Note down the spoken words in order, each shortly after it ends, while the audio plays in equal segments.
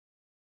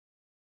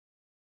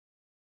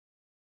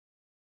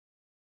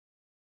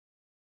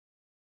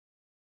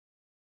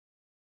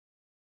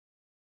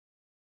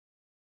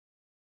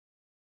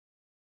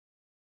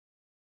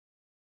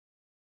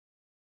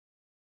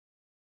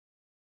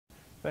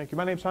Thank you.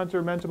 My name's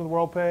Hunter Menton with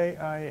WorldPay.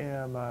 I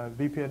am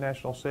VP of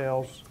National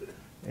Sales,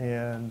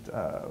 and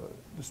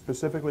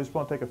specifically just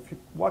want to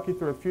walk you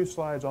through a few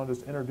slides on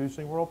just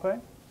introducing WorldPay,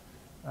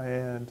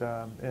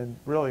 and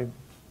really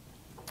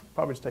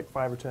probably just take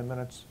 5 or 10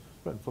 minutes.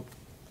 Go ahead and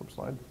flip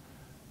slide.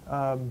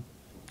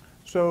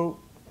 So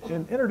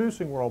in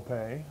introducing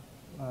WorldPay,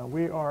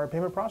 we are a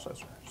payment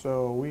processor.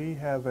 So we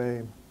have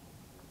a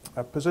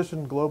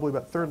position globally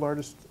about third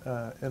largest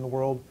in the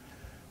world.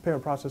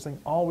 Payment processing.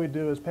 All we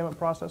do is payment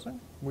processing.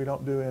 We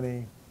don't do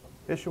any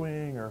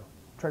issuing or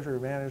treasury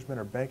management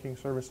or banking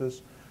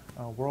services.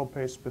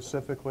 WorldPay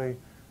specifically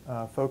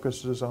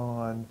focuses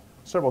on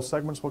several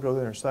segments. We'll go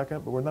there in a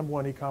second, but we're number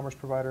one e-commerce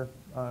provider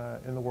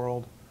in the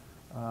world.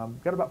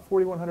 Got about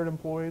 4,100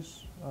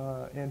 employees,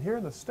 and here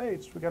in the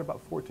States, we got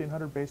about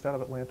 1,400 based out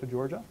of Atlanta,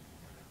 Georgia.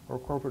 Our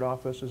corporate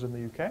office is in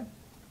the UK,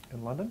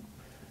 in London,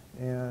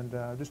 and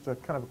just a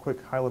kind of a quick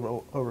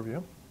high-level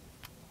overview.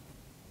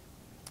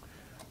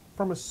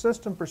 From a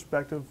system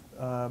perspective,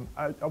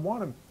 I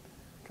want to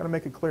kind of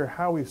make it clear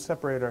how we've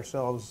separated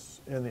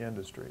ourselves in the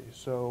industry.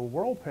 So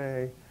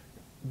WorldPay,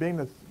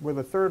 we're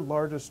the third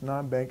largest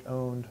non-bank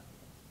owned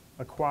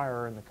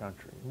acquirer in the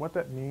country. And what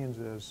that means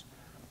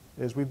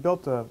is we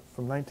built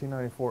from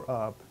 1994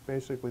 up,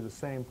 basically the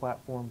same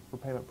platform for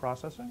payment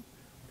processing.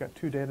 We've got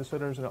 2 data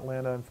centers in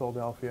Atlanta and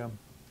Philadelphia,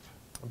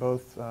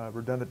 both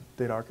redundant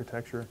data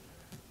architecture,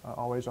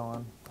 always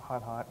on,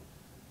 hot.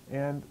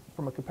 And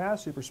from a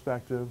capacity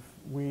perspective,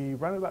 we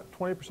run at about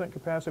 20%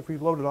 capacity. If we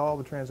loaded all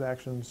the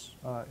transactions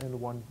into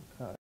one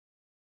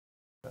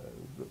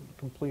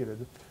completed,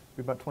 it'd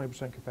be about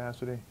 20%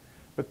 capacity.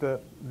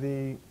 But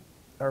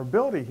our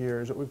ability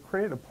here is that we've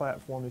created a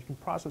platform that you can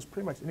process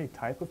pretty much any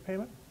type of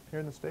payment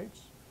here in the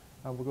States.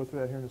 We'll go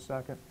through that here in a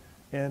second,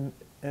 in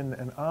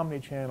an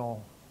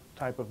omni-channel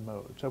type of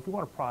mode. So if we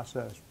want to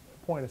process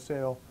point of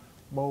sale,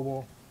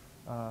 mobile,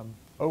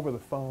 over the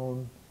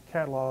phone,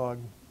 catalog,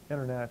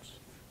 internet,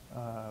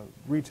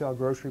 retail,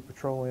 grocery,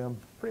 petroleum,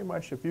 pretty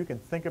much if you can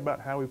think about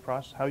how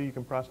you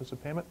can process a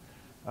payment,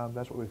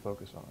 that's what we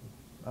focus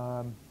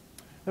on.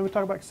 Then we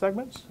talk about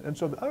segments, and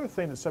so the other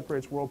thing that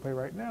separates WorldPay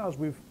right now is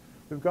we've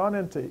gone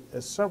into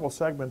several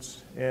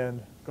segments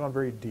and gone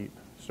very deep.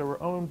 So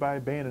we're owned by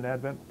Bain and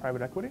Advent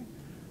Private Equity,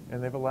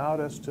 and they've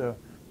allowed us to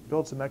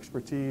build some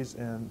expertise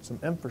and some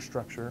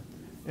infrastructure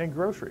in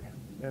grocery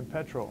and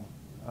petrol,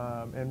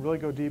 and really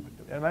go deep.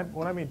 And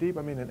when I mean deep,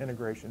 I mean in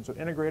integration. So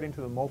integrating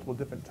to the multiple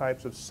different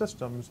types of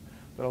systems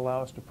that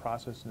allow us to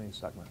process in these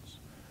segments,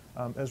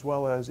 as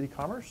well as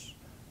e-commerce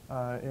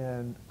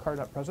and card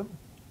not present,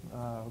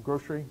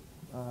 grocery,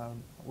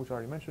 which I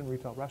already mentioned,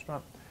 retail,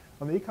 restaurant.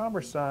 On the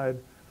e-commerce side,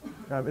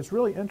 it's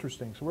really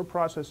interesting. So we're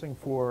processing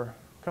for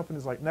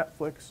companies like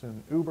Netflix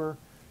and Uber.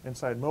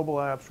 Inside mobile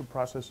apps, we're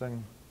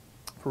processing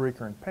for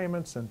recurring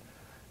payments and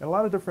a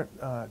lot of different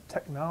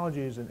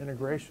technologies and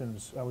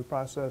integrations.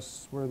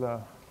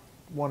 We're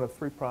one of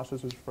 3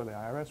 processors for the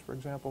IRS, for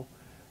example.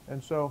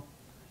 And so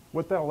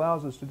what that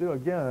allows us to do,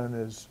 again,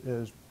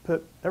 is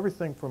put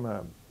everything from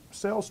a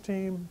sales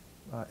team,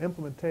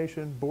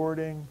 implementation,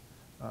 boarding,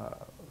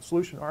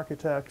 solution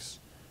architects,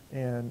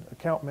 and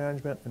account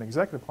management and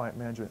executive client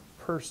management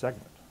per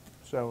segment.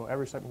 So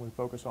every segment we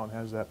focus on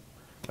has that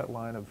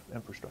line of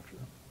infrastructure.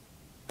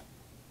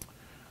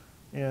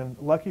 And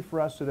lucky for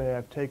us today,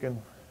 I've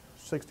taken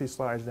 60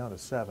 slides down to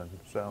 7,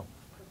 so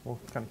we'll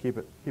kind of keep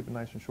it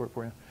nice and short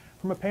for you.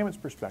 From a payments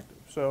perspective,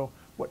 so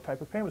what type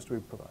of payments do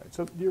we provide?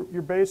 So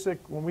your basic,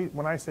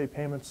 when I say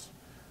payments,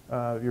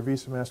 your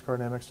Visa, MasterCard,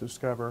 Amex,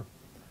 Discover.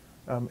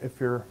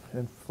 If you're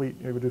in fleet,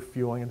 you do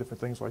fueling and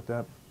different things like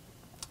that.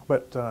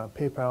 But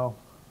PayPal,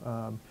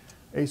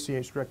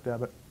 ACH direct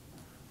debit,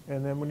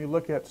 and then when you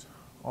look at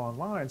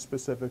online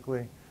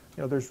specifically,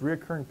 there's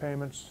recurring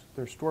payments,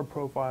 there's stored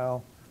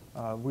profile.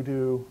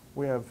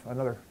 We have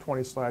another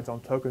 20 slides on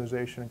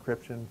tokenization,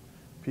 encryption,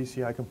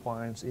 PCI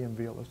compliance,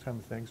 EMV, all those kind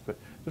of things. But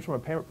just from a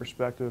payment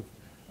perspective,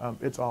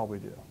 it's all we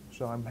do.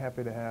 So I'm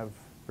happy to have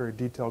very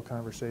detailed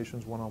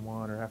conversations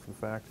one-on-one or after the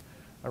fact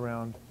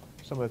around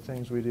some of the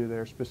things we do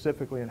there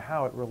specifically and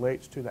how it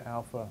relates to the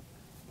Alpha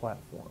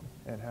platform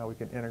and how we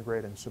can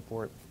integrate and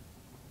support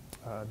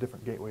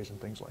different gateways and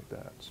things like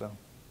that. So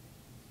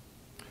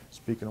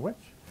speaking of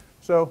which,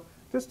 so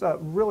just a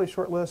really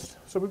short list.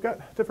 So we've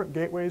got different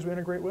gateways we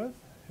integrate with.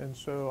 And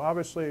so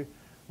obviously,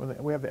 when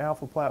we have the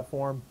Alpha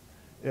platform,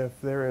 if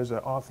there is an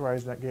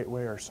authorized net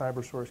gateway or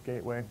CyberSource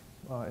gateway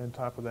on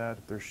top of that,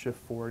 if there's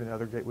Shift4 and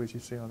other gateways you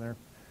see on there,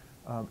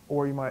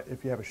 or you might,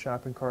 if you have a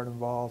shopping cart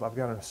involved, I've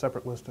got a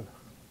separate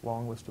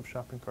long list of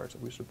shopping carts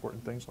that we support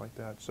and things like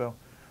that. So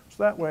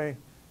that way,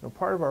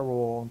 part of our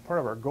role and part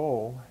of our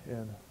goal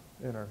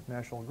in our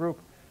national group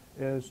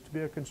is to be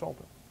a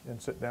consultant and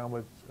sit down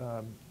with,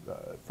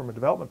 from a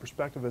development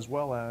perspective, as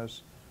well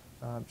as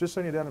just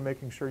sitting down and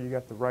making sure you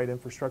got the right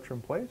infrastructure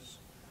in place.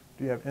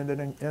 Do you have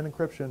end-to-end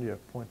encryption? Do you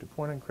have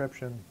point-to-point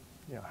encryption?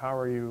 How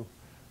are you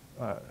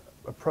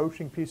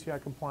approaching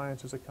PCI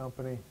compliance as a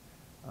company?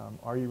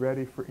 Are you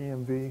ready for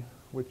EMV,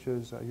 which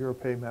is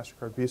EuroPay,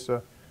 MasterCard,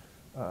 Visa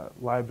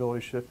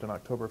liability shift in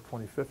October of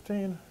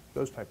 2015?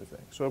 those type of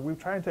things. So we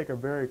try and take a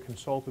very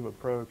consultative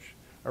approach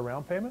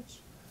around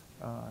payments.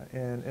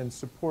 And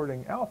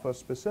supporting Alpha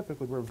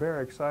specifically, we're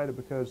very excited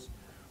because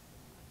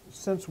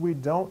since we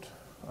don't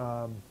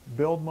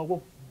build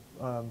mobile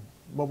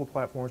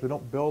platforms, we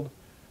don't build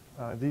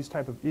these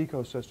type of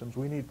ecosystems,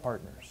 we need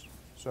partners.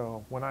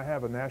 So when I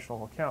have a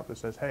national account that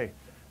says, hey,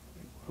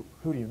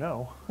 who do you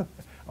know?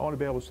 I want to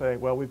be able to say,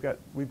 well, we've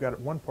got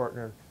one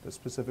partner that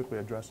specifically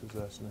addresses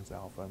this, and it's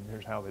Alpha, and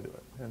here's how they do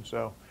it. And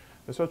so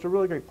it's a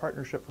really great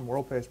partnership from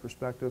WorldPay's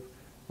perspective.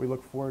 We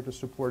look forward to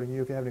supporting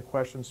you. If you have any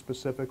questions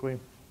specifically,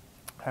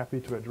 happy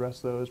to address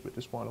those, but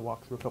just want to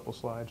walk through a couple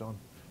slides on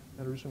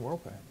introducing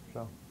WorldPay.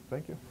 So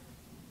thank you.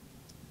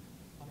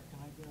 Hunter, can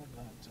I grab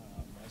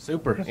that?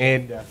 Super.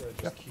 And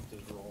just keep this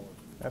rolling.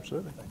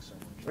 Absolutely. Thanks so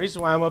much. The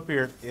reason why I'm up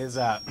here is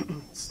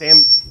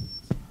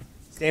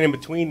standing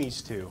between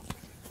these two.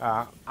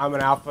 I'm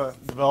an Alpha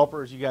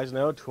developer, as you guys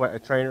know, a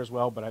trainer as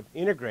well, but I've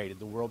integrated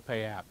the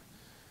WorldPay app.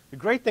 The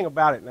great thing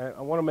about it, and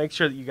I want to make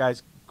sure that you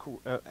guys,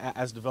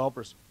 as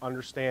developers,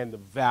 understand the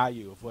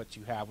value of what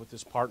you have with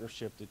this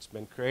partnership that's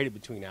been created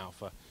between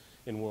Alpha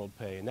and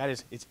WorldPay, and that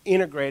is it's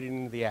integrated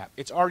into the app.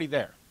 It's already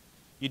there.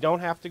 You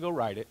don't have to go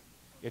write it.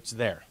 It's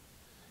there.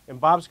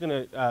 And Bob's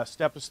going to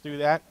step us through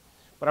that.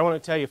 But I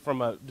want to tell you,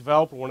 from a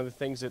developer, one of the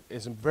things that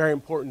is very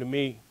important to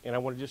me, and I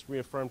want to just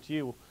reaffirm to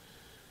you,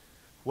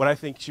 what I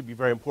think should be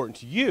very important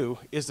to you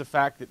is the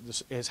fact that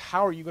this is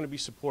how are you going to be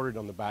supported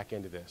on the back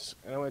end of this.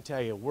 And I want to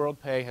tell you,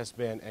 WorldPay has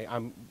been,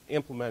 I'm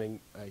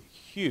implementing a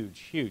huge,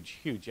 huge,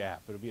 huge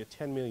app. It'll be a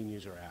 10 million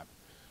user app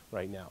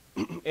right now.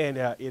 And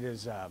it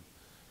is,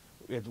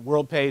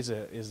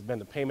 WorldPay has been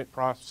the payment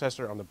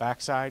processor on the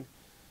backside.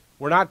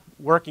 We're not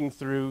working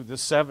through the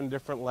 7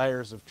 different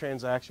layers of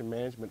transaction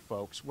management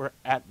folks. We're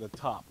at the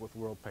top with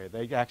WorldPay.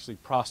 They actually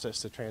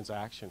process the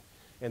transaction.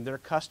 And their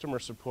customer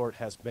support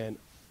has been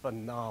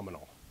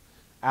phenomenal.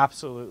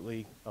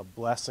 Absolutely a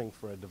blessing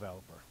for a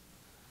developer.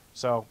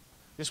 So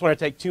just want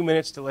to take 2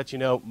 minutes to let you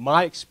know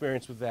my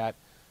experience with that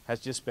has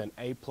just been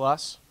A+.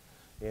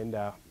 And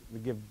we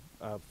give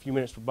a few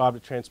minutes for Bob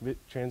to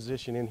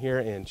transition in here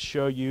and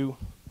show you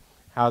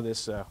how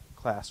this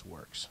class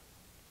works.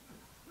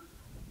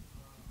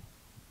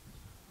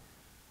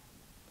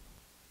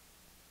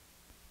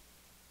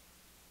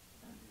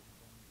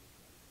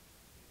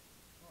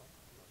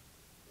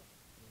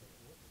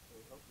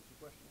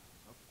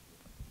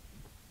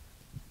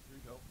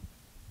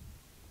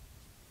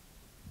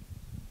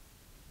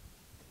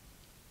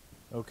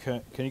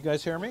 Okay, can you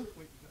guys hear me?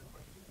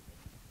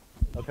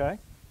 Okay.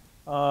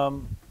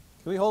 Can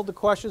we hold the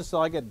questions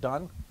till I get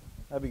done?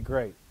 That'd be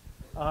great.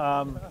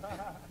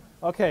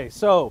 Okay,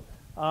 so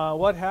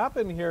what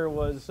happened here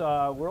was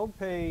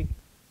WorldPay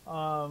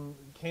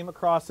came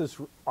across this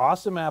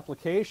awesome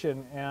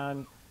application,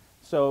 and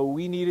so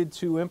we needed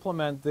to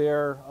implement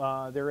their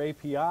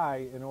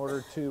API in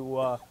order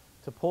to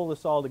pull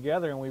this all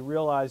together, and we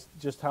realized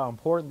just how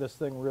important this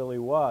thing really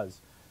was.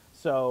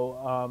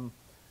 So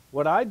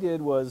what I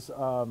did was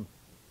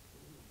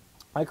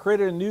I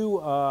created a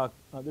new,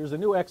 there's a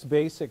new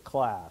XBasic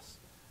class,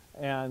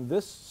 and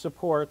this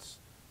supports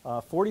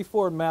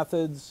 44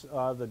 methods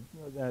that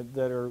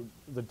are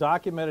the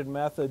documented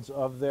methods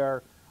of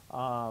their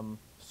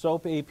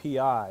SOAP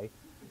API,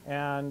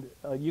 and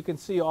you can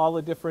see all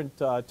the different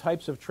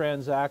types of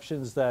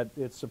transactions that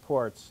it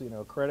supports, you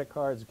know, credit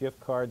cards, gift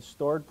cards,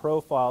 stored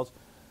profiles,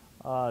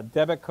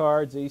 debit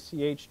cards,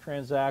 ACH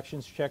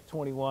transactions, check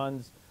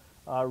 21s,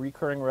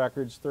 recurring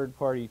records,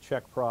 third-party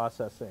check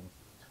processing.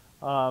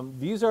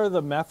 These are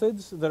the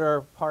methods that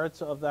are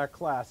parts of that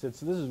class.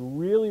 This is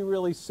really,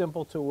 really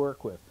simple to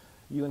work with.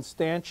 You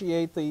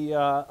instantiate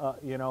the,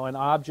 you know, an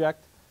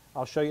object.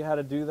 I'll show you how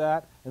to do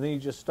that. And then you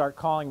just start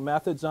calling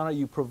methods on it.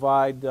 You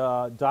provide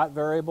dot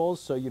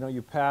variables. So, you know,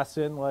 you pass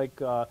in like,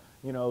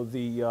 you know,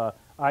 the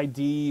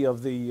ID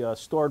of the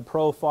stored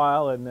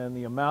profile and then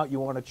the amount you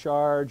want to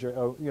charge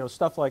or, you know,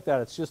 stuff like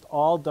that. It's just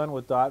all done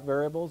with dot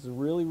variables. It's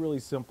really, really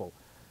simple.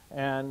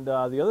 And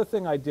the other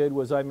thing I did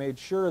was I made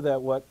sure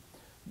that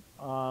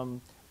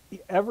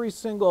every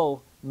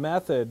single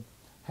method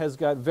has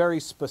got very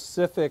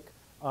specific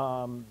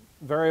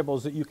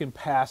variables that you can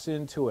pass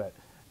into it.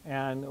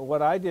 And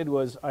what I did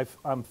was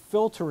I'm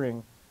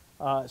filtering.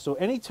 So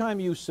anytime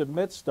you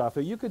submit stuff,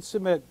 you could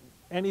submit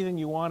anything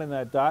you want in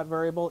that dot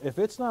variable. If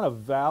it's not a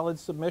valid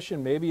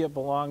submission, maybe it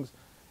belongs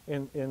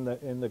in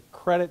the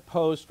credit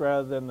post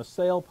rather than the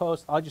sale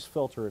post, I'll just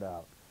filter it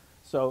out.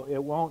 So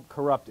it won't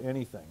corrupt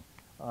anything.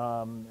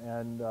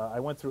 I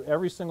went through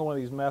every single one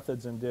of these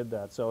methods and did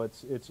that. So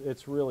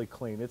it's really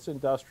clean. It's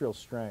industrial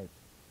strength.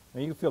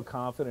 And you can feel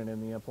confident in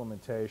the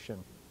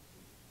implementation.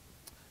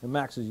 And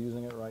Max is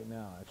using it right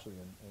now, actually,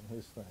 in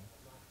his thing.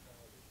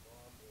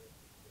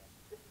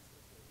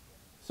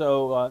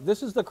 So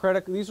this is the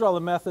credit. These are all the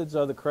methods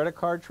of the credit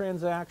card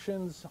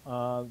transactions.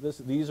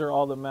 These are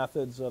all the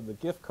methods of the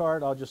gift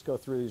card. I'll just go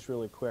through these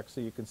really quick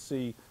so you can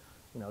see,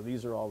 you know,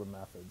 these are all the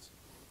methods.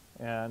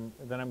 And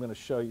then I'm going to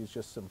show you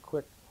just some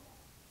quick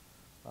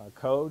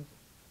code.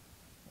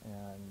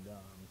 And let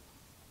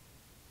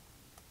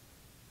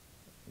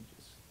me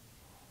just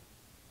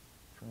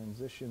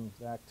transition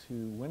back to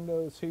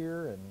Windows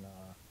here, and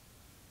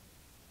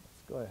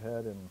let's go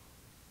ahead and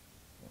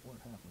what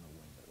happened to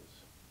Windows?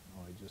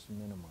 Oh, I just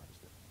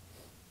minimized it.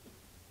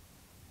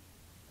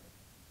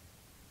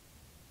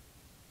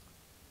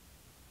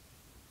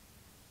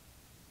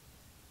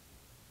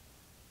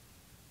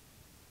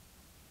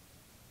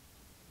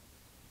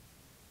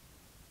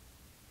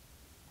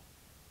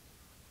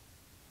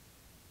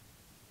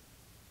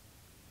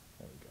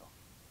 There we go.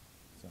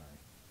 Sorry,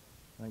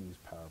 I don't use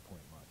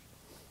PowerPoint much.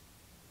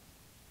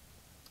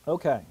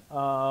 Okay,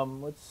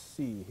 let's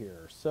see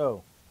here.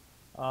 So,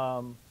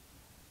 what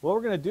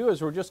we're going to do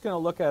is we're just going to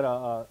look at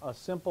a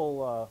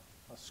simple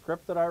a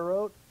script that I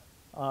wrote.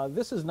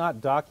 This is not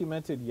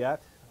documented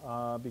yet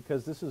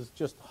because this is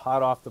just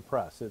hot off the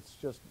press. It's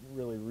just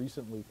really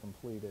recently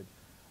completed.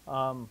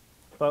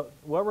 But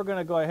what we're going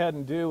to go ahead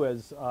and do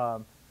is,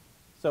 so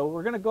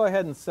we're going to go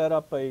ahead and set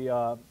up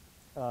a,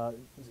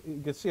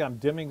 you can see I'm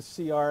dimming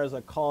CR as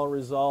a call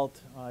result.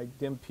 I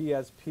dim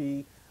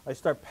PSP. I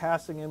start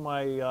passing in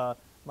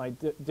my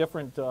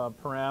different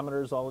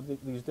parameters, all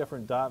of these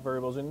different dot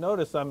variables. And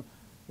notice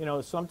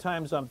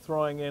sometimes I'm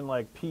throwing in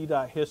like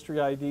p.history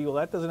ID. Well,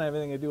 that doesn't have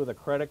anything to do with a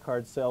credit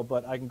card sale,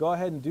 but I can go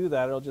ahead and do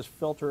that. It'll just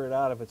filter it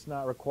out if it's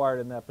not required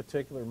in that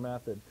particular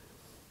method.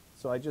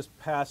 So I just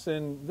pass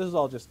in, this is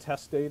all just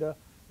test data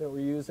that we're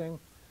using.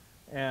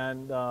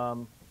 And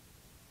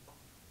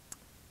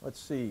let's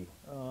see.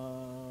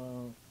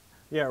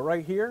 Yeah,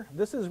 right here,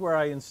 this is where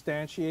I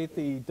instantiate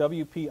the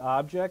WP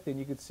object, and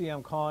you can see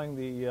I'm calling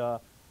the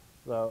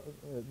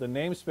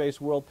namespace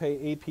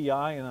WorldPay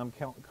API, and I'm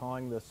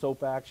calling the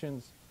SOAP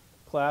Actions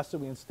class, so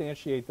we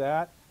instantiate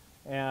that.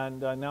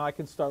 And now I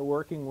can start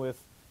working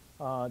with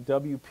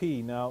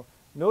WP. Now,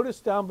 notice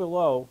down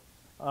below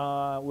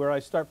where I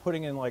start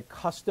putting in like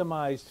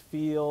customized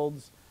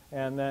fields,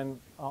 and then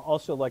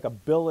also like a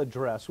bill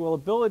address. Well, a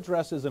bill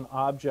address is an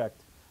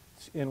object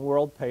in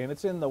WorldPay, and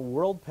it's in the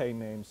WorldPay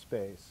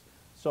namespace.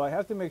 So I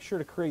have to make sure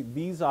to create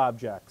these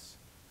objects.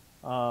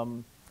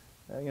 Think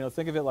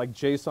of it like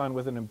JSON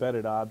with an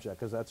embedded object,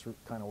 because that's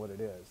kind of what it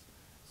is.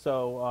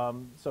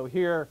 So, so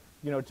here,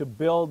 to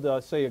build,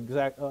 say,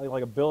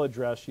 like a bill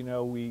address,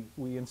 we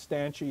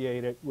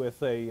instantiate it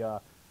with a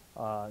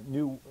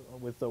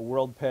with the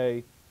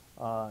WorldPay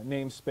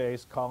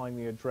namespace, calling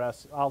the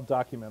address. I'll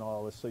document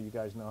all this so you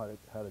guys know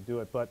how to do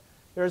it. But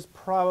there's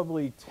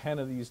probably 10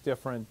 of these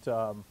different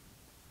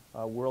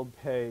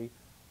WorldPay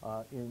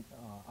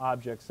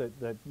objects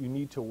that you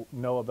need to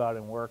know about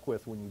and work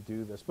with when you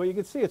do this. But you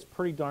can see it's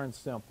pretty darn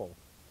simple.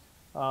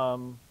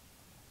 And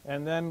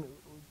then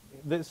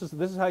this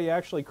is how you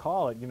actually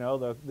call it.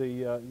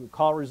 The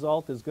call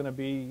result is going to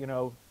be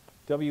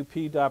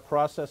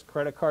WP.process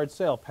credit card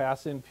sale.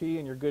 Pass in P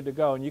and you're good to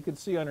go. And you can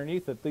see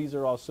underneath it these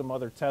are all some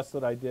other tests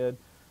that I did,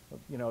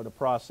 to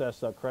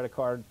process a credit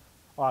card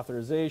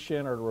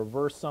authorization or to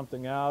reverse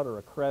something out or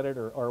a credit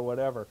or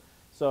whatever.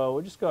 So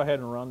we'll just go ahead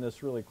and run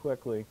this really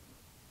quickly.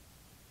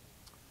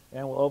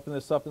 And we'll open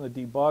this up in the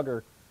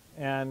debugger,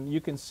 and you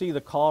can see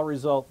the call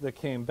result that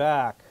came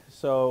back.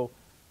 So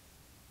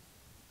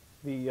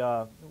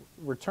the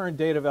return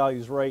data value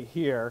is right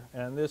here,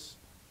 and this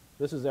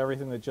is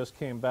everything that just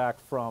came back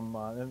from,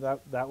 and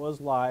that was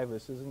live.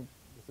 This isn't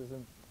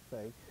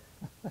fake.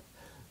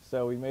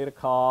 So we made a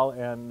call,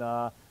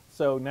 and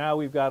so now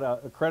we've got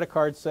a credit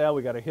card sale.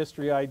 We got a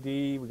history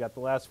ID. We got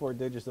the last 4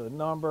 digits of the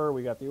number.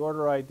 We got the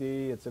order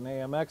ID. It's an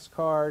AMX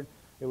card.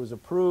 It was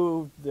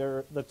approved.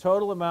 The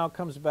total amount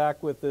comes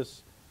back with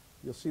this.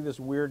 You'll see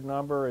this weird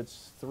number.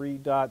 It's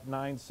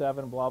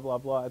 3.97, blah, blah,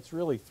 blah. It's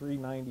really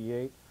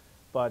 398,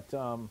 but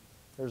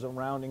there's a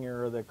rounding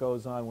error that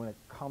goes on when it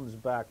comes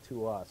back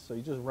to us. So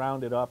you just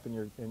round it up and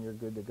you're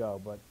good to go.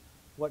 But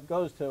what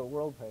goes to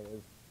WorldPay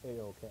is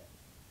A-OK.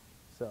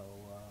 So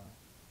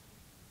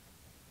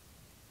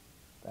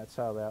that's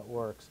how that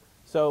works.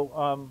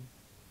 So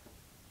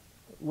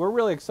we're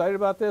really excited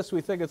about this. We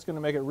think it's going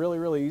to make it really,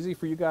 really easy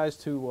for you guys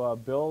to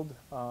build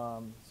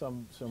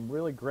some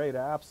really great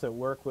apps that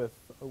work with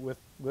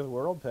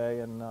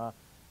WorldPay,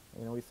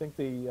 and we think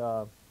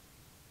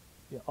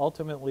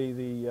ultimately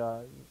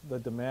the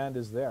demand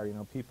is there.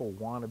 People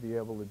want to be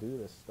able to do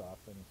this stuff,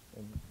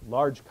 and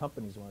large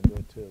companies want to do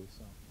it too.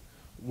 So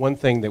one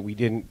thing that we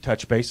didn't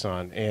touch base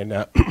on,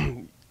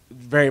 and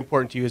very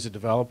important to you as a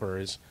developer,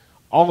 is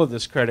all of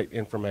this credit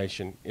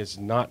information is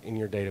not in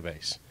your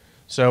database.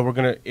 So we're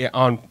going to,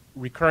 on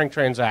recurring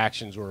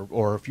transactions,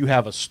 or if you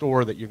have a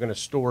store that you're going to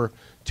store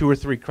 2 or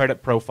 3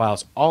 credit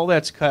profiles, all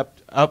that's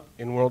kept up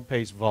in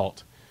WorldPay's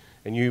vault.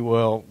 And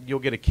you'll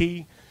get a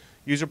key,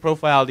 user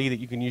profile ID that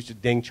you can use to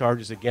ding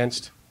charges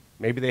against.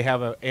 Maybe they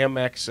have an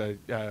Amex, a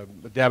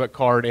debit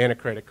card, and a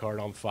credit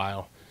card on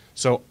file.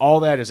 So all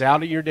that is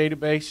out of your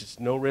database. It's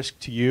no risk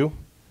to you.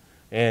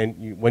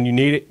 And when you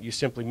need it, you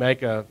simply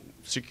make a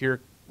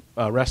secure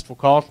RESTful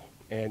call,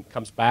 and it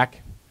comes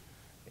back.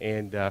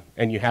 And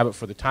you have it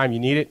for the time you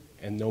need it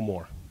and no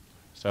more.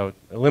 So it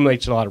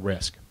eliminates a lot of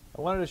risk.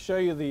 I wanted to show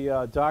you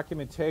the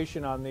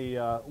documentation on the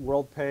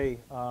WorldPay.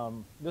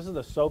 This is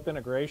the SOAP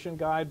integration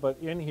guide, but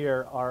in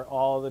here are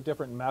all the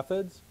different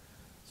methods.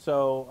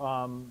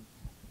 So,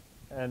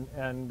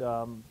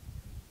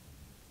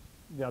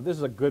 this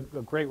is a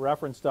great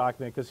reference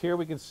document, because here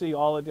we can see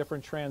all the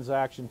different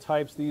transaction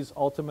types. These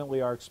ultimately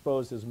are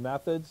exposed as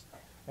methods.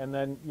 And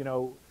then,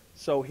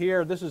 so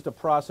here, this is to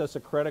process a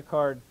credit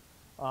card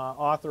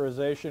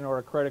authorization or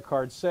a credit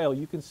card sale.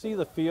 You can see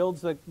the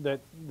fields that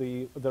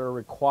are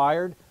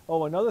required.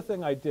 Oh, another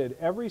thing I did,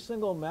 every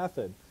single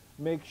method,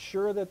 make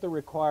sure that the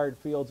required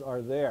fields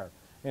are there.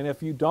 And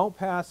if you don't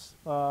pass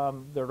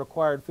the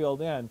required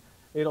field in,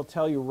 it'll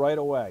tell you right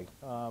away.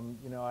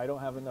 I don't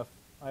have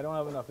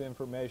enough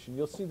information.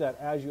 You'll see that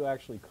as you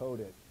actually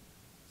code it.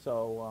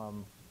 So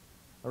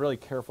I'm really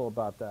careful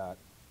about that.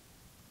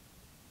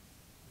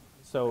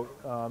 So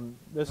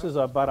this is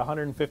about a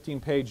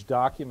 115-page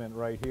document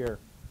right here.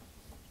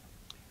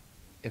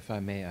 If I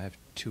may, I have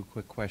two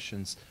quick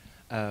questions.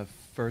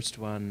 First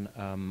one,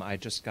 I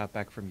just got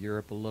back from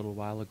Europe a little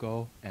while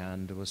ago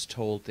and was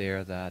told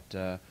there that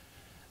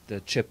the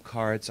chip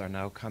cards are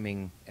now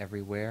coming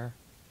everywhere.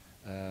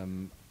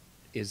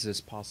 Is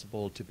this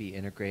possible to be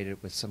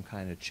integrated with some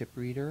kind of chip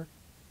reader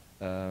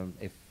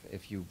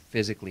if you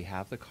physically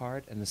have the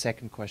card? And the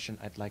second question,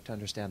 I'd like to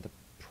understand the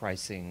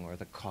pricing or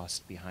the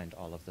cost behind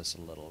all of this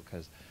a little,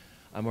 because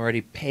I'm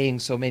already paying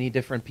so many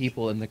different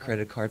people in the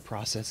credit card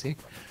processing.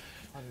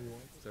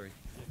 Sorry.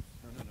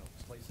 No.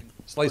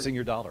 Slicing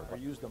your dollar. Or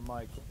use the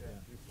mic.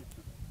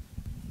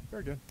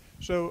 Very good.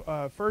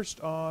 So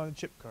first on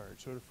chip card,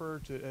 so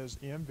referred to as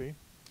EMV,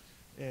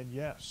 and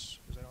yes,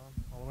 is that on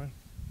all the way?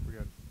 We're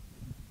good.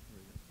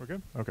 We're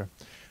good? Okay.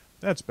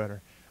 That's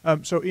better.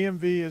 So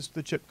EMV is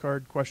the chip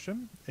card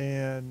question,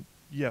 and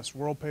yes,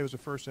 WorldPay was the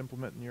first to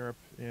implement in Europe,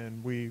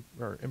 and we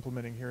are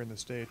implementing here in the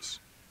States.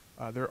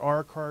 There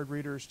are card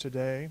readers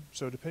today,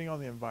 so depending on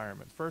the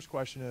environment. First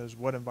question is,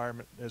 what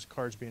environment is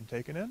cards being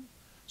taken in?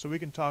 So we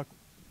can talk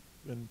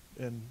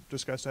and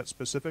discuss that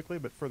specifically,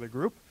 but for the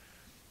group,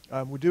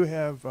 we do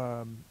have,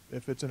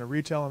 if it's in a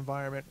retail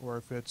environment or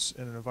if it's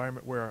in an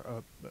environment where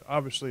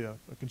obviously a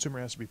consumer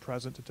has to be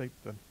present to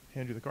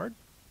hand you the card,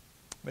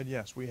 then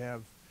yes, we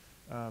have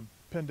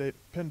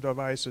PIN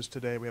devices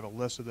today. We have a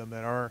list of them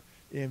that are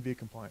EMV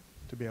compliant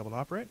to be able to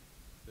operate.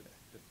 That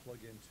plug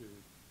into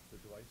the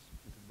device,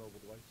 into the mobile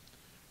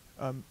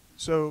device?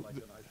 So like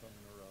an iPhone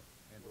or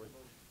Android?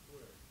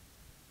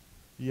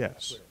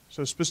 Yes.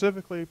 So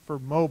specifically for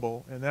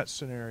mobile in that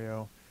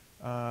scenario,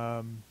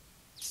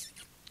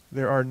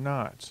 there are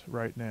not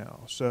right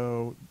now.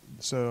 So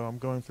I'm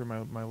going through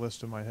my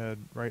list in my head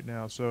right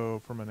now.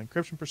 So from an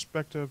encryption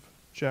perspective,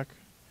 check.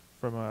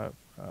 From an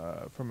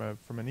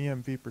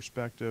EMV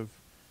perspective,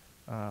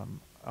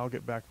 I'll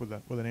get back with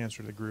an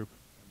answer to the group.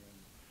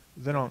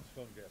 Then on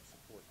phone gap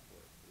support for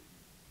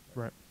it.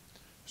 right.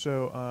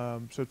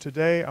 So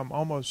today I'm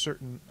almost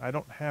certain I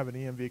don't have an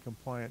EMV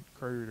compliant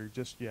card reader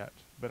just yet,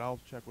 but I'll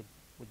check with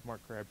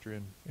Mark Crabtree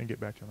and get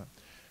back to you on that.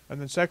 And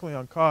then secondly,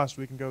 on cost,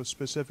 we can go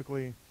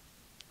specifically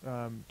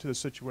to the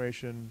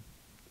situation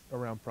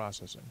around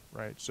processing,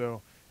 right?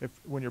 So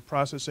when you're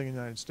processing in the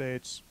United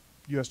States,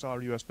 U.S. dollar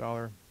to U.S.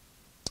 dollar,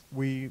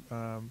 we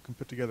can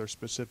put together a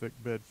specific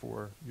bid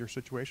for your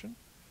situation.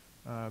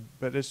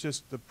 But it's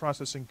just the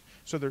processing.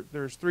 So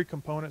there's three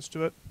components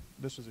to it.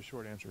 This is a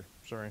short answer,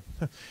 sorry.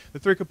 The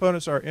three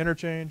components are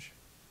interchange,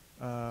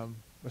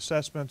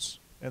 assessments,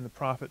 and the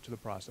profit to the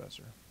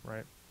processor,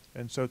 right?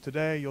 And so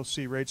today you'll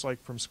see rates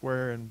like from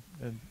Square and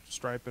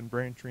Stripe and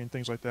Braintree and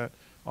things like that,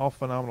 all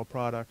phenomenal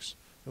products.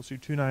 You'll see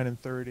 2.9 and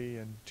 30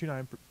 and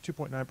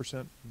 2.9%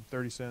 and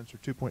 30 cents or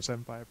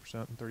 2.75%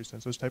 and 30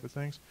 cents, those type of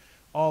things.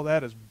 All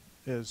that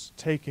is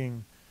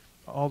taking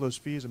all those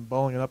fees and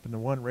bundling it up into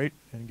one rate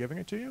and giving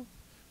it to you.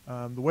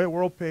 The way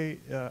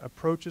WorldPay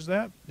approaches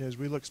that is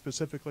we look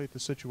specifically at the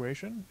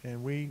situation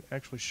and we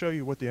actually show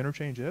you what the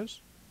interchange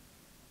is.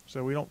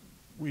 So we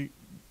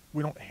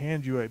don't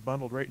hand you a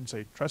bundled rate and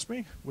say, trust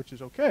me, which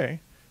is okay,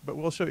 but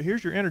we'll show you,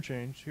 here's your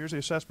interchange, here's the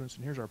assessments,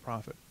 and here's our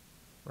profit,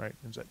 right?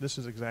 And so this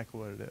is exactly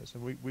what it is.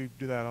 And we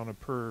do that on a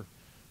per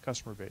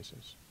customer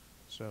basis.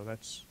 So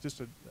that's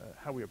just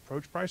how we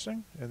approach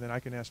pricing, and then I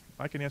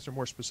can answer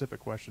more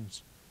specific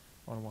questions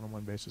on a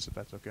one-on-one basis if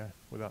that's okay,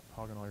 without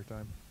hogging all your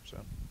time. So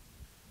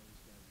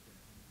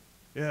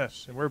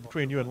yes, and we're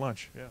between you and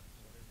lunch. Yeah.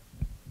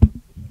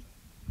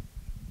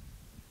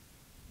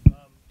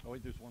 Oh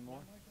wait, there's one more?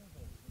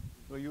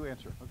 Well, you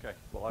answer. Okay.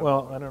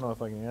 Well, I don't know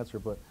if I can answer,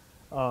 but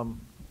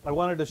I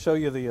wanted to show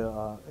you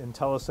the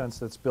IntelliSense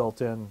that's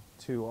built in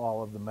to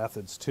all of the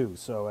methods too.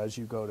 So as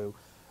you go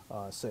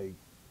to, say,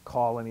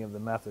 call any of the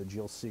methods,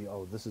 you'll see,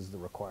 oh, this is the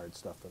required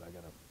stuff that I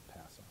got to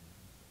pass on.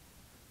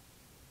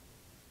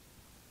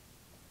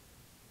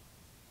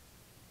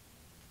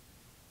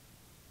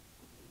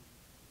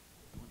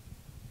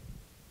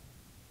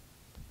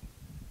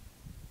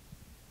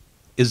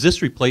 Is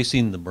this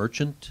replacing the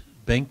merchant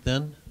bank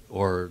then,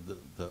 or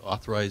the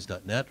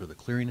authorized.net, or the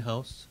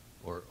clearinghouse,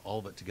 or all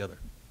of it together?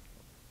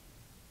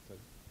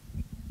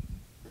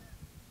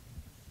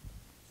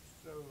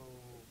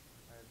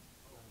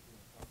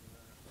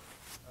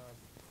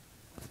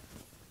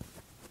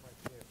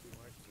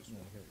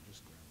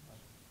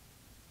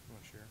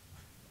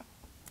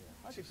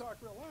 So, I can talk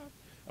real loud.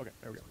 Okay,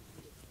 there we go.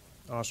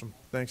 Awesome.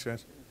 Thanks,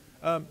 guys.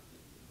 That's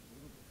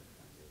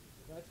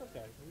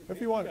okay. If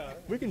you want,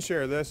 we can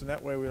share this, and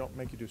that way we don't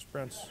make you do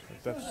sprints.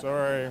 If that's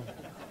sorry.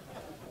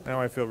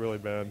 Now I feel really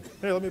bad.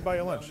 Hey, let me buy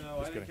you lunch. No, I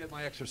Just didn't kidding. get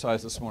my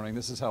exercise this morning.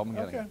 This is how I'm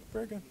getting Okay, it.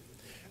 very good.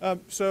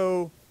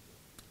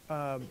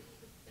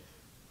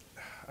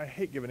 I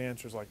hate giving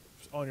answers like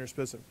on your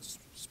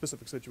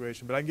specific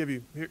situation, but I can give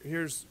you,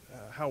 here's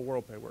how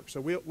WorldPay works.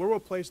 So we'll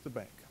replace the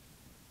bank,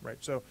 right?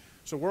 So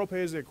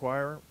WorldPay is the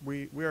acquirer.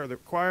 We are the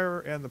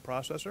acquirer and the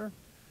processor.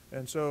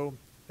 And so,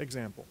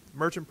 example,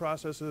 merchant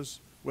processes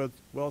with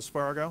Wells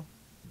Fargo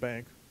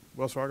Bank,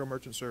 Wells Fargo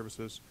Merchant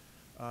Services,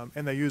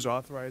 and they use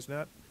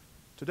AuthorizeNet.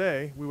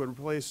 Today, we would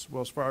replace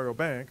Wells Fargo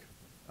Bank,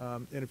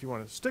 and if you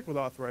want to stick with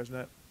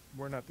AuthorizeNet,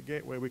 we're not the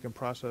gateway. We can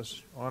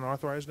process on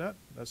AuthorizeNet.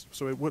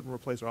 So it wouldn't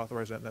replace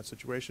AuthorizeNet in that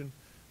situation.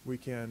 We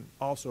can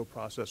also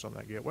process on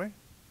that gateway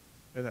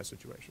in that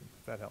situation,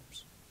 if that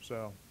helps.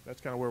 So that's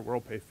kind of where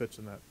WorldPay fits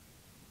in that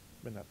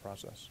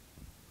process.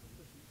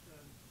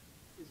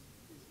 Is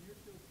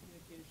near-field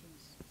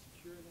communications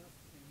secure enough,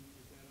 and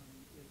is that on,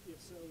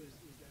 if so, is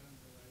that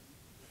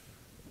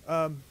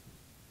on Horizon?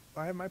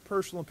 I have my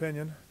personal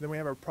opinion. Then we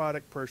have our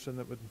product person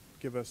that would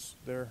give us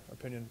their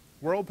opinion.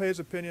 WorldPay's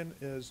opinion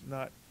is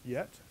not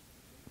yet.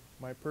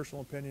 My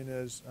personal opinion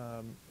is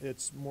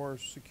it's more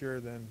secure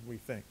than we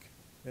think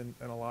in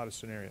a lot of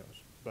scenarios.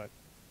 But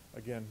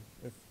again,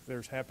 if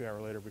there's happy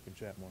hour later, we can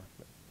chat more.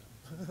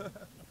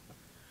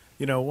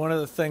 You know, one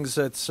of the things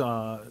that's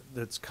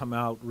come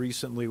out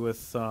recently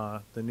with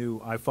the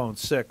new iPhone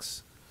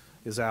 6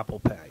 is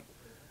Apple Pay.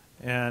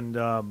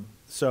 And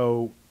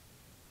so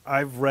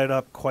I've read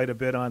up quite a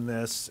bit on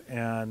this,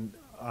 and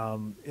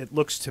it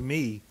looks to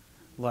me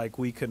like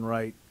we can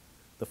write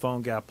the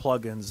PhoneGap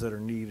plugins that are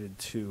needed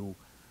to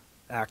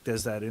act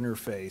as that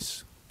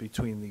interface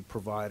between the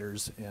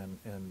providers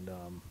and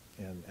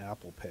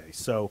Apple Pay.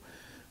 So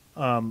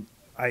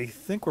I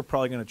think we're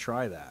probably going to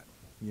try that,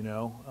 you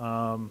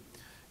know.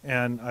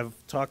 And I've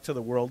talked to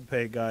the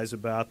WorldPay guys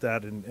about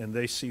that, and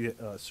they see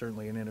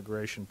certainly an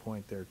integration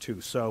point there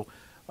too. So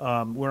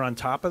we're on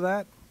top of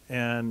that,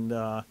 and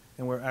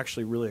we're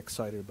actually really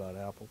excited about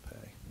Apple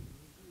Pay.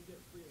 We get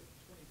free of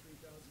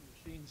 23,000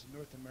 machines in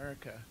North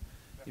America.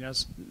 You know,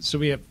 so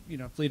we have, you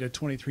know, a fleet of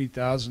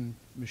 23,000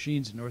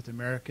 machines in North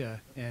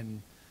America,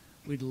 and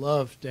we'd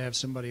love to have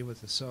somebody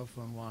with a cell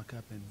phone walk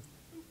up and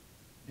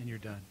you're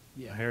done.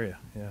 Yeah. I hear you.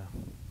 Yeah.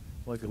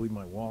 I'd like to leave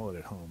my wallet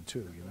at home too,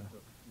 you know.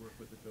 Work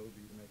with Adobe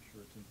to make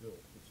sure it's in build.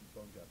 It's in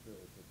PhoneGap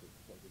build, but the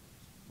plugins.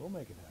 We'll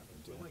make it happen,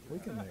 Tim. We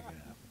can make it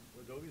happen.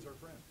 Adobe's our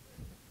friend.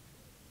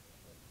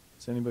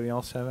 Does anybody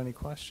else have any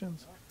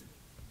questions?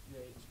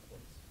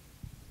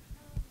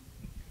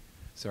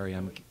 Sorry,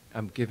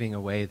 I'm giving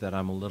away that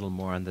I'm a little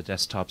more on the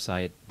desktop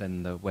side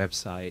than the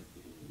website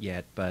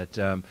yet, but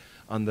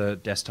on the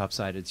desktop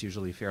side, it's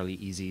usually fairly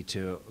easy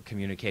to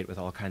communicate with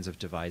all kinds of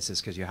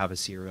devices because you have a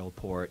serial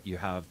port, you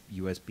have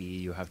USB,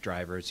 you have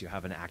drivers, you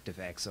have an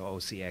ActiveX or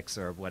OCX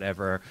or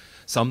whatever,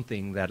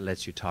 something that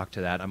lets you talk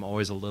to that. I'm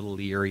always a little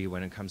leery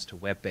when it comes to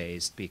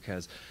web-based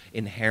because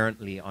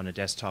inherently on a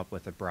desktop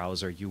with a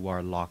browser, you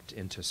are locked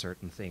into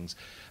certain things.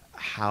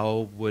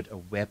 How would a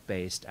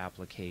web-based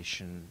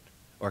application,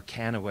 or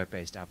can a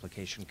web-based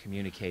application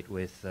communicate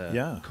with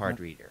a card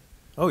reader?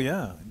 Oh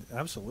yeah,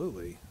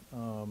 absolutely.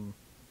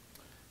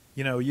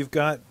 You know, you've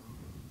got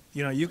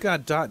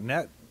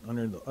 .NET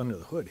under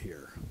the hood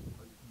here.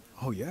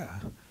 Oh yeah.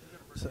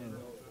 So,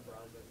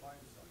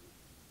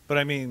 but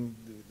I mean,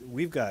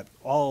 we've got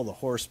all the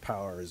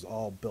horsepower is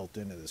all built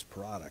into this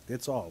product.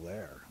 It's all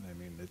there. I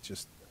mean, it's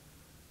just,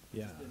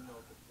 yeah.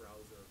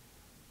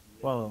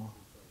 Well,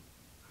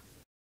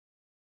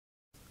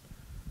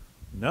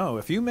 no.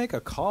 If you make a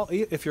call,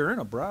 if you're in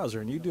a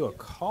browser and you do a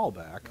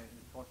callback.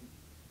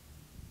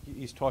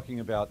 He's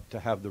talking about to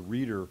have the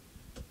reader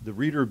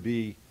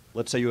be,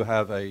 let's say you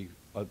have a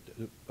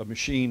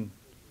machine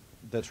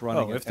that's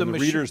running, if and the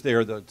reader's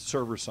there, the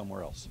server's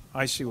somewhere else.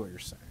 I see what you're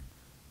saying.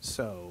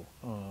 So,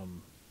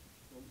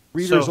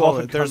 readers so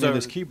often come there's in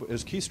as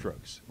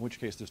keystrokes, in which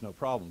case there's no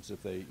problems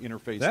if they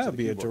interface that to would the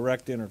be a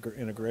keyboard. direct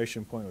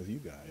integration point with you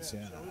guys.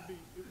 Yeah. So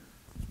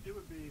it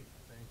would be.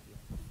 Thank you.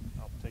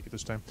 I'll take it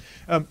this time.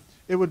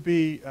 It would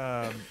be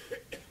a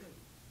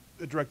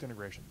direct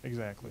integration.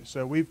 Exactly.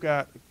 So we've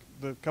got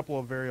the couple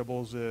of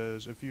variables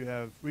is if you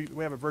have we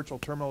have a virtual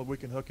terminal we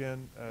can hook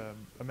in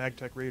a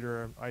MagTech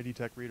reader, an ID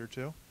Tech reader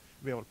too,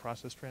 to be able to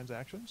process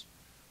transactions.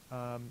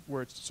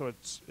 Where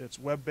it's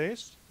web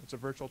based. It's a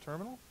virtual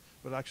terminal,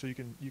 but actually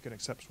you can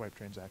accept swipe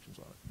transactions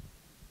on it.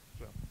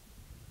 So.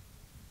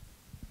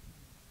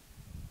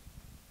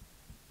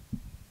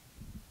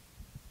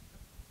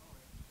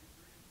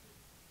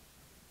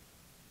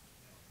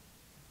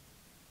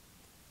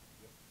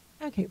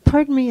 Okay,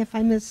 pardon me if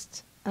I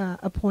missed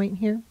a point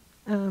here.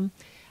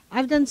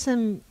 I've done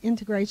some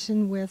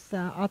integration with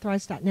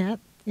Authorize.net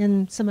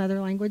in some other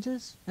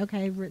languages.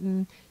 Okay,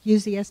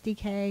 use the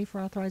SDK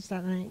for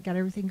Authorize.net, got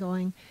everything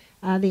going.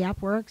 The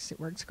app works, it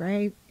works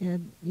great.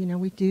 And, you know,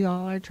 we do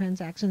all our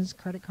transactions,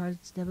 credit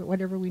cards, debit,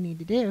 whatever we need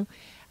to do.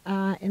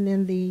 and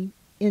then the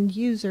end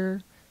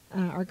user,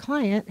 our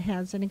client,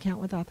 has an account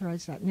with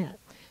Authorize.net.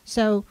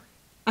 So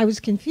I was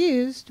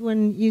confused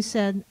when you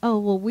said, oh,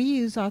 well, we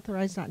use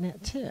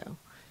Authorize.net too.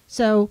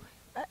 So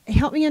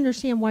help me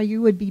understand why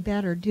you would be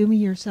better. Do me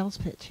your sales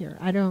pitch here.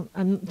 I'm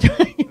I'm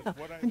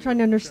trying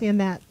to understand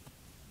that.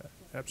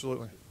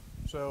 Absolutely.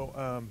 So,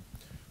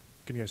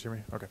 can you guys hear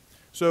me? Okay.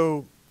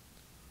 So,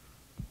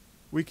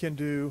 we can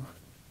do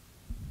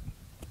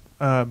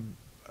an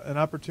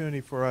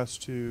opportunity for us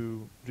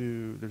to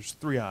do. There's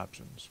 3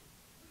 options,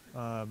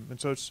 and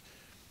so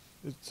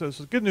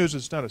the good news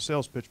is it's not a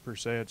sales pitch per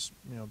se. It's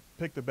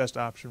pick the best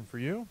option for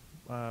you,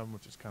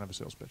 which is kind of a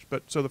sales pitch.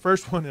 But so the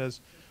first one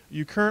is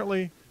you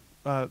currently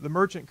the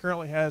merchant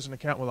currently has an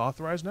account with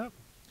Authorize.net.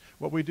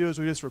 What we do is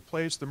we just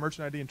replace the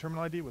merchant ID and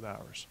terminal ID with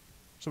ours.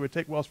 So we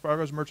take Wells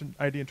Fargo's merchant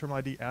ID and terminal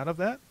ID out of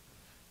that.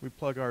 We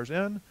plug ours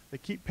in. They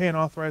keep paying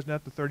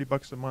Authorize.net the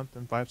 $30 a month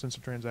and 5 cents a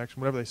transaction,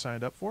 whatever they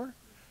signed up for,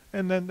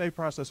 and then they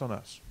process on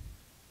us.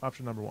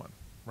 Option number 1,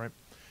 right?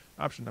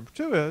 Option number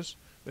 2 is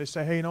they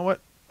say, hey, you know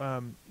what?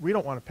 We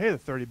don't want to pay the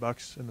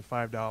 $30 and the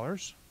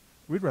 $5.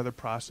 We'd rather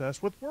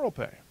process with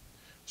WorldPay.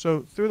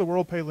 So through the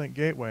WorldPay link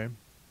gateway,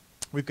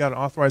 we've got an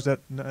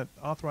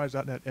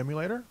Authorize.net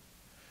emulator,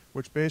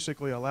 which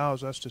basically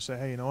allows us to say,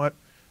 hey, you know what?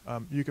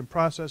 You can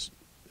process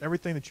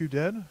everything that you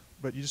did,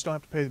 but you just don't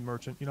have to pay the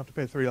merchant. You don't have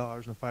to pay the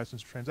 $30 and 5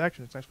 cents a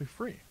transaction. It's actually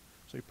free.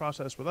 So you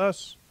process with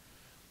us.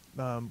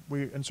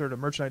 We insert a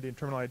merchant ID and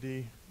terminal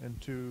ID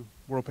into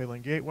WorldPay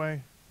link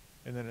gateway,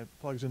 and then it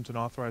plugs into an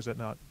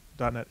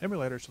Authorize.net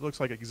emulator. So it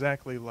looks like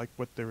exactly like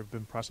what they've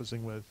been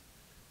processing with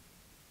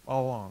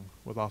all along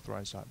with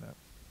Authorize.net.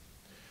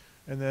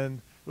 And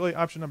then really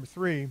option number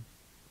 3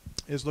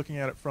 is looking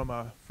at it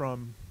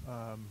from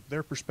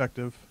their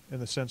perspective,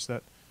 in the sense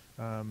that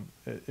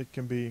it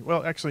can be,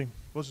 well, actually,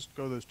 we'll just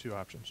go those 2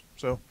 options.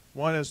 So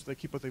one is they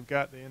keep what they've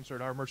got, they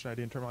insert our merchant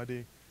ID and terminal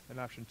ID, and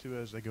option 2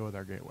 is they go with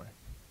our gateway,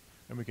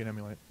 and we can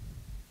emulate.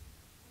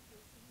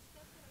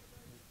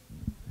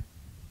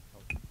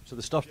 So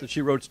the stuff that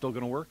she wrote is still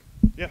going to work?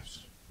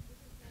 Yes.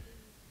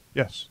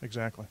 Yes,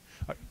 exactly.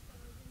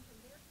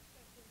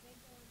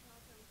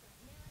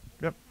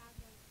 Yep.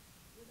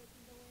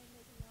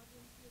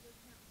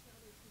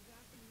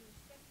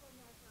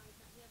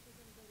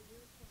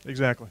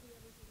 Exactly.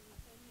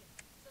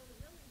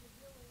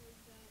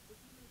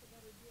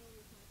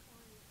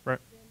 Right.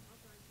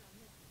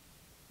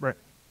 Right.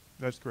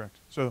 That's correct.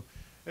 So,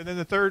 and then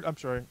the third, I'm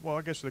sorry, well,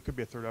 I guess there could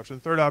be a third option.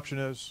 The third option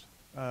is,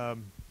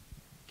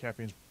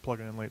 caffeine's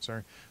plugging in late,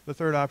 sorry. The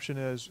third option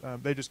is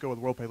they just go with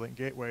WorldPay link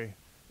gateway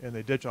and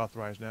they ditch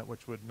Authorize.net,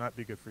 which would not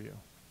be good for you.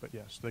 But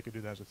yes, they could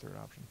do that as a third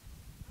option.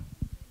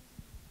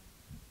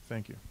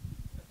 Thank you.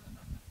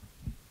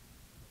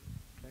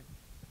 Okay.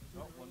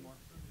 Oh, one more.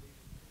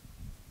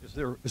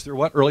 Is there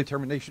what? Early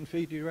termination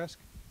fee, do you ask?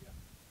 Yeah.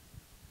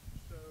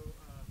 So,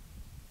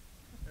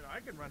 I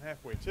can run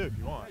halfway too if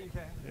you want. Yeah, you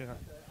can. Yeah.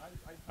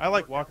 I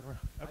like walking around.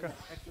 Okay.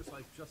 I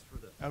exercise just for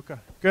this. Okay,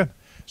 good.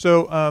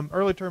 So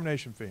early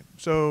termination fee.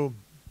 So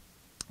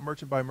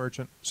merchant by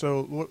merchant.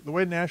 So the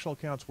way national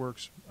accounts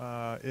works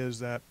is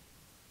that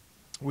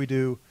we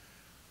do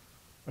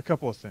a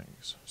couple of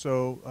things.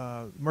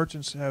 So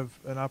merchants have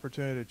an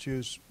opportunity to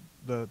choose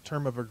the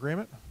term of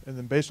agreement, and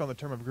then based on the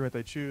term of agreement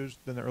they choose,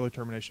 then the early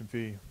termination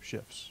fee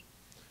shifts.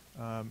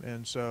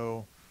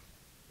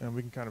 And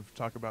we can kind of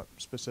talk about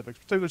specifics.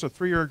 So there's a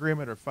 3-year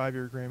agreement or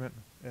 5-year agreement,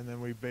 and then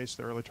we base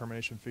the early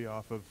termination fee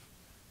off of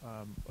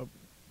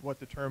what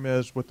the term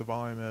is, what the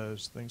volume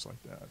is, things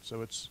like that.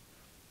 So it's,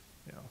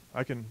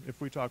 I can, if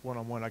we talk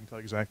one-on-one, I can tell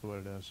you exactly what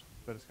it is,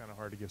 but it's kind of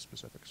hard to give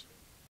specifics.